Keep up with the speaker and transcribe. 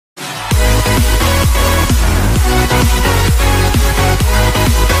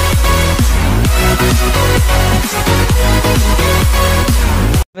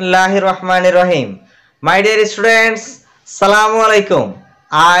Bismillahirrahmanirrahim. My dear students, Assalamu alaikum.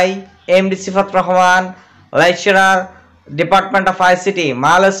 I am Sifat Rahman, lecturer, Department of ICT,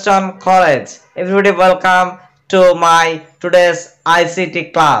 Milestone College. Everybody welcome to my today's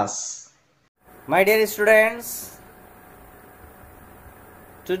ICT class. My dear students,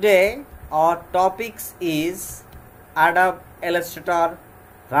 today our topics is Adobe Illustrator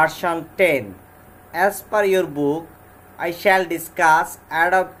version 10. As per your book, I shall discuss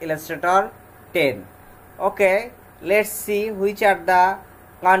Adobe Illustrator 10. Okay, let's see which are the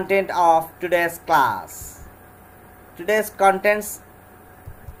content of today's class. Today's contents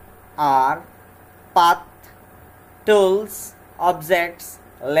are path, tools, objects,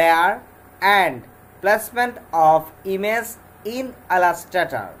 layer, and placement of image in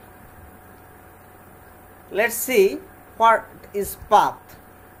Illustrator. Let's see what is path.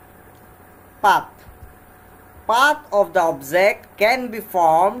 Path of the object can be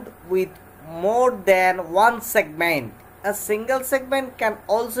formed with more than one segment. A single segment can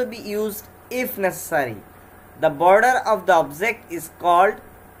also be used if necessary. The border of the object is called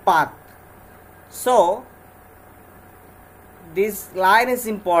path. So, this line is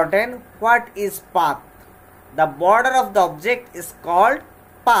important. What is path? The border of the object is called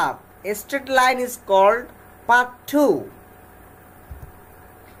path. A straight line is called path 2.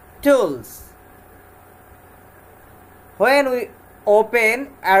 Tools. When we open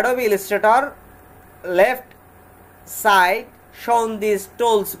Adobe Illustrator, left side shown this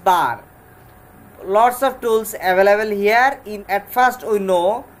tools bar. Lots of tools available here. At first we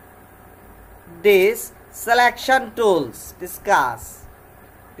know this selection tools. Discuss.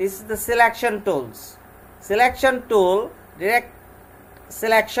 This is the selection tools. Selection tool, direct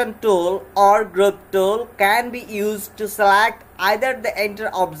selection tool or group tool can be used to select either the entire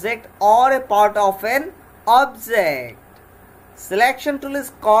object or a part of an object. Selection tool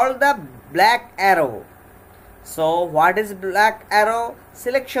is called the black arrow. So what is black arrow?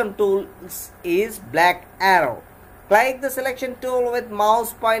 Selection tool is black arrow. Click the selection tool with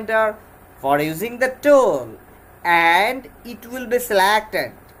mouse pointer for using the tool and it will be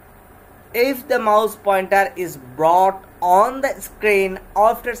selected. If the mouse pointer is brought on the screen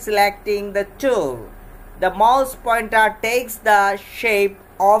after selecting the tool, the mouse pointer takes the shape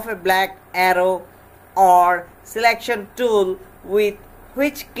of a black arrow or selection tool with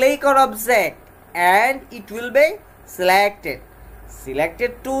which click on object and it will be selected.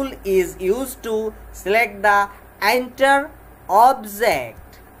 Selected tool is used to select the entire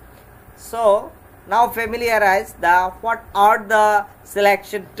object. So now familiarize what are the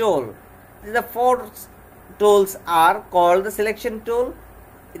selection tool. The four tools are called the selection tool.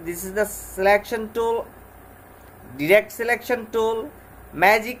 This is the selection tool, direct selection tool,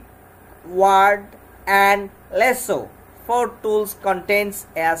 magic word and lasso. Four tools contains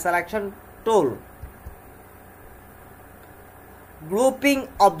a selection tool. Grouping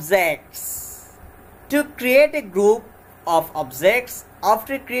objects. To create a group of objects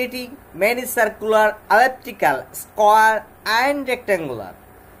after creating many circular, elliptical, square and rectangular,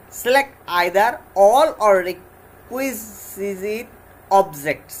 select either all or requisite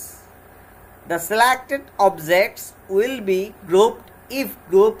objects. The selected objects will be grouped if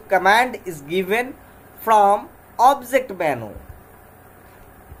group command is given from object menu.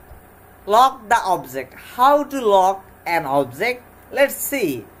 Lock the object. How to lock an object? Let's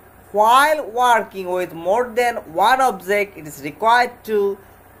see. While working with more than one object, it is required to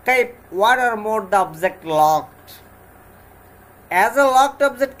keep one or more the object locked. As a locked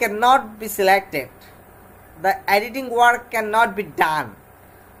object cannot be selected, the editing work cannot be done.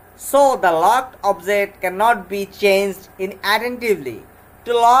 So the locked object cannot be changed inattentively.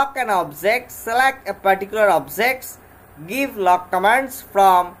 To lock an object, select a particular object. Give lock commands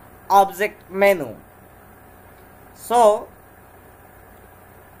from object menu. So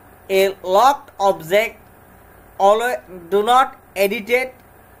a locked object, always do not edit it.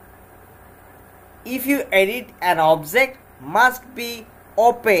 If you edit an object, must be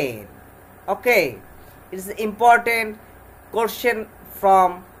open. Okay, it is important question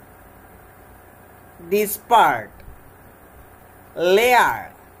from this part.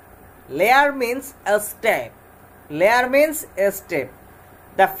 Layer. Layer means a step. Layer means a step.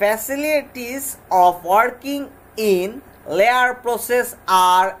 The facilities of working in layer process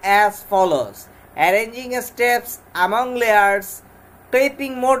are as follows. Arranging steps among layers,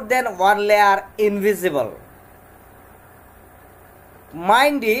 keeping more than one layer invisible.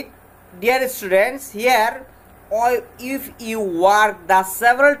 Mind it, dear students, here if you work the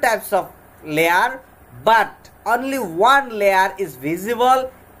several types of layer, but only one layer is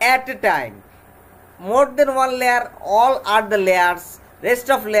visible at a time. More than one layer, all are the layers Rest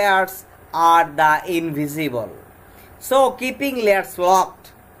of layers are the invisible. So keeping layers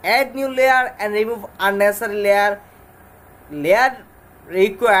locked, add new layer and remove unnecessary layer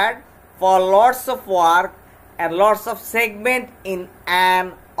required for lots of work and lots of segment in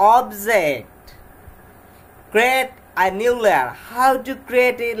an object. Create a new layer. How to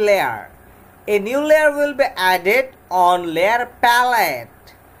create a layer? A new layer will be added on layer palette.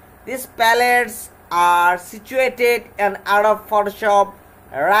 These palettes are situated in Adobe Photoshop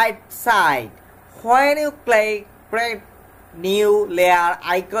right side. When you click create new layer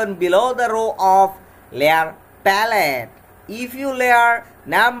icon below the row of layer palette, if your layer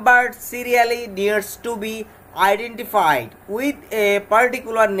numbered serially needs to be identified with a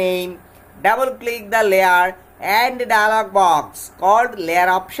particular name, double click the layer and the dialog box called layer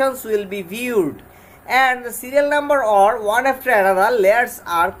options will be viewed, and the serial number or one after another layers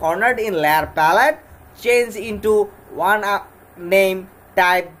are cornered in layer palette. Change into one name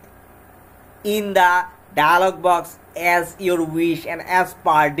type in the dialog box as your wish and as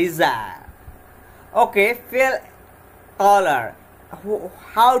per desire. Okay, fill color.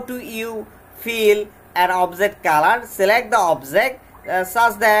 How do you fill an object color? Select the object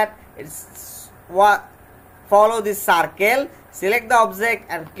such that it's follow this circle. Select the object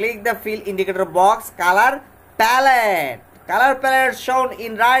and click the fill indicator box. Color palette. Color palette shown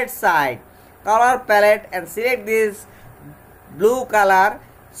in right side. Color palette and select this blue color.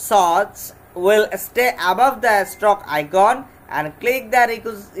 Such will stay above the stroke icon and click the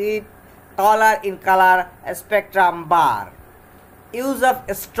requisite color in color spectrum bar. Use of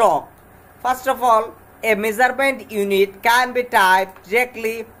stroke. First of all, a measurement unit can be typed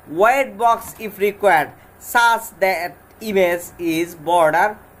directly white box if required, such that image is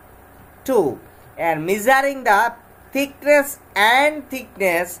border 2, and measuring the thickness and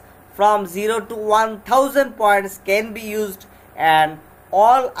thickness from 0 to 1000 points can be used, and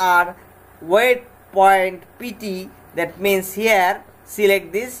all are weight point PT. That means here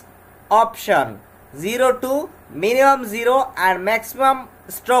select this option. 0 to minimum 0 and maximum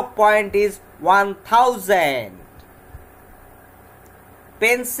stroke point is 1000.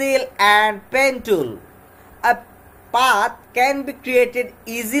 Pencil and pen tool. A path can be created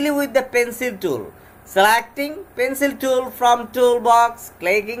easily with the pencil tool. Selecting pencil tool from toolbox,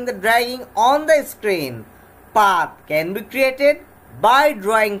 clicking the dragging on the screen. Path can be created by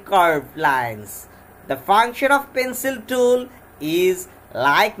drawing curved lines. The function of pencil tool is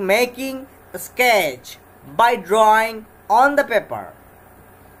like making a sketch by drawing on the paper.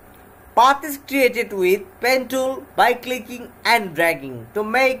 Path is created with pen tool by clicking and dragging. To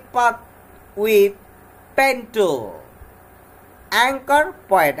make path with pen tool. Anchor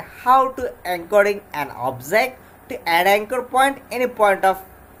point. How to anchoring an object. To add anchor point, any point of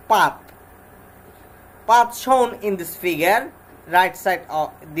path. Path shown in this figure, right side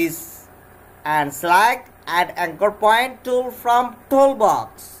of this, and select add anchor point tool from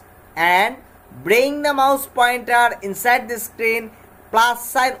toolbox and bring the mouse pointer inside the screen. Plus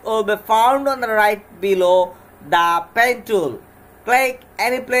sign will be found on the right below the pen tool. Click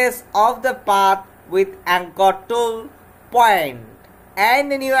any place of the path with anchor tool point,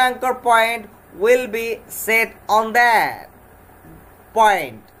 and a new anchor point will be set on that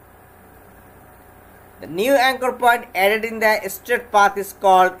point. The new anchor point added in the straight path is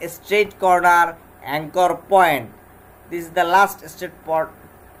called a straight corner anchor point. This is the last straight part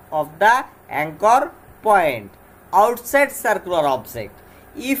of the anchor point. Outside circular object.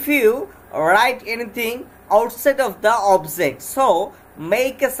 If you write anything outside of the object, so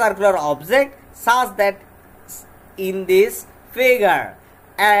make a circular object such that in this figure,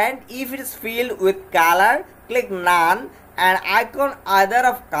 and if it is filled with color, click none and icon either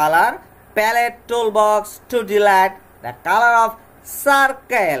of color palette toolbox to delete the color of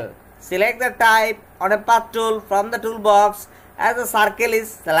circle. Select the type on a path tool from the toolbox as the circle is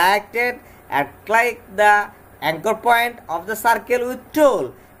selected, and click the anchor point of the circle with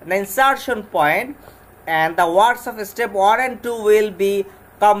tool and insertion point, and the works of step 1 and 2 will be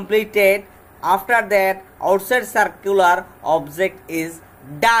completed. After that, outside circular object is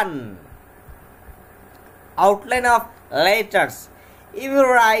done. Outline of letters. If you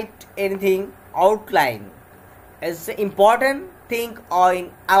write anything outline, it's an important thing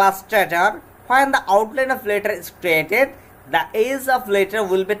in Illustrator. When the outline of letter is created, the edge of letter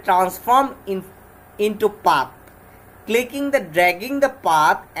will be transformed into path. Clicking the dragging the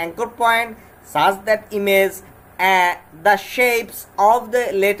path anchor point such that image and the shapes of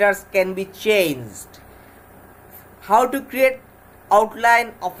the letters can be changed. How to create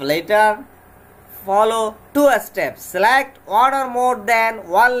outline of letter? Follow 2 steps. Select one or more than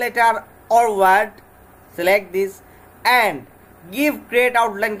one letter or word. Select this and Give create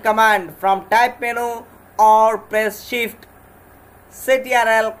outline command from type menu or press shift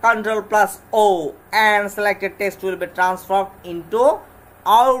Ctrl Ctrl plus O and selected text will be transformed into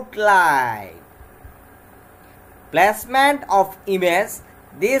outline. Placement of image.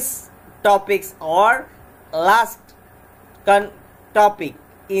 These topics are last topic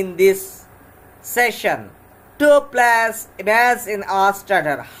in this session. To place image in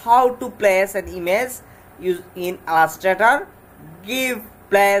Illustrator. How to place an image in Illustrator? Give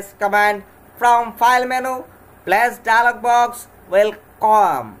place command from file menu. Place dialog box will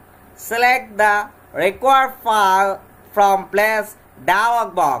come. Select the required file from place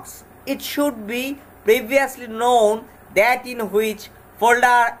dialog box. It should be previously known that in which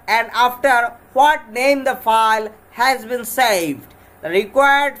folder and after what name the file has been saved. The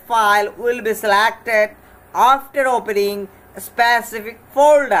required file will be selected after opening a specific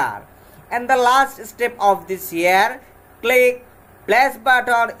folder. And the last step of this here, click place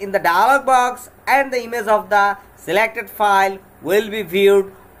button in the dialog box and the image of the selected file will be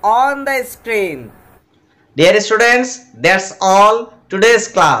viewed on the screen. Dear students, that's all today's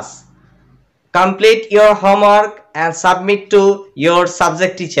class. Complete your homework and submit to your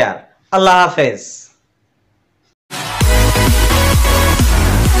subject teacher. Allah Hafiz.